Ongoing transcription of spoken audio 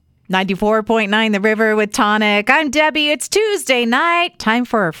94.9 The River with Tonic. I'm Debbie. It's Tuesday night. Time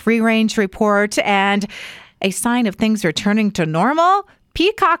for a free range report and a sign of things returning to normal.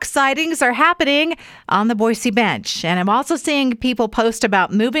 Peacock sightings are happening on the Boise Bench. And I'm also seeing people post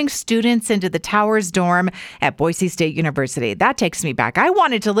about moving students into the Towers dorm at Boise State University. That takes me back. I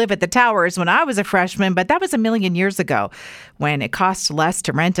wanted to live at the Towers when I was a freshman, but that was a million years ago when it cost less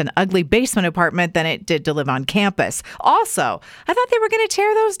to rent an ugly basement apartment than it did to live on campus. Also, I thought they were going to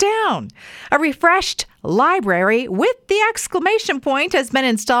tear those down. A refreshed library with the exclamation point has been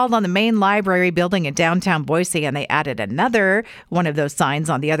installed on the main library building in downtown Boise, and they added another one of those signs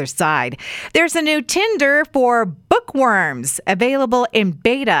on the other side. There's a new Tinder for bookworms available in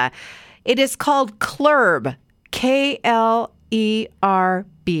beta. It is called Klurb, Klerb,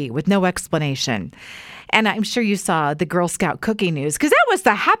 with no explanation. And I'm sure you saw the Girl Scout cookie news because that was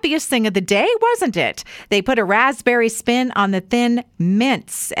the happiest thing of the day, wasn't it? They put a raspberry spin on the Thin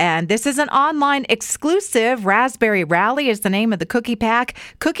Mints. And this is an online exclusive. Raspberry Rally is the name of the cookie pack.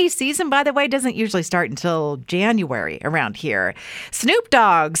 Cookie season, by the way, doesn't usually start until January around here. Snoop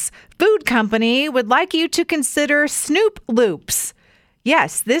Dogg's food company would like you to consider Snoop Loops.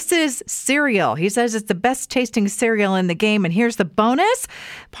 Yes, this is cereal. He says it's the best tasting cereal in the game. And here's the bonus.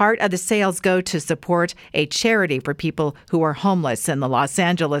 Part of the sales go to support a charity for people who are homeless in the Los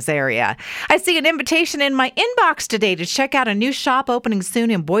Angeles area. I see an invitation in my inbox today to check out a new shop opening soon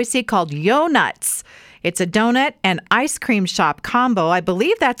in Boise called Yo Nuts. It's a donut and ice cream shop combo. I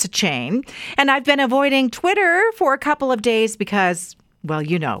believe that's a chain. And I've been avoiding Twitter for a couple of days because, well,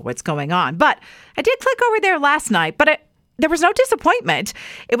 you know what's going on. But I did click over there last night, but there was no disappointment.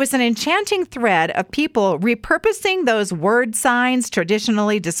 It was an enchanting thread of people repurposing those word signs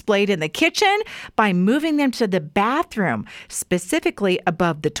traditionally displayed in the kitchen by moving them to the bathroom, specifically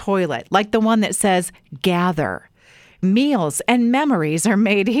above the toilet, like the one that says, gather. Meals and memories are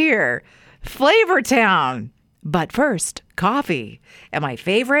made here. Flavortown. But first, coffee. And my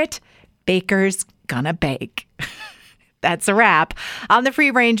favorite, Baker's Gonna Bake. That's a wrap on the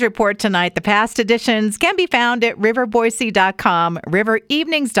Free Range Report tonight. The past editions can be found at riverboise.com,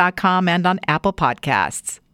 riverevenings.com, and on Apple Podcasts.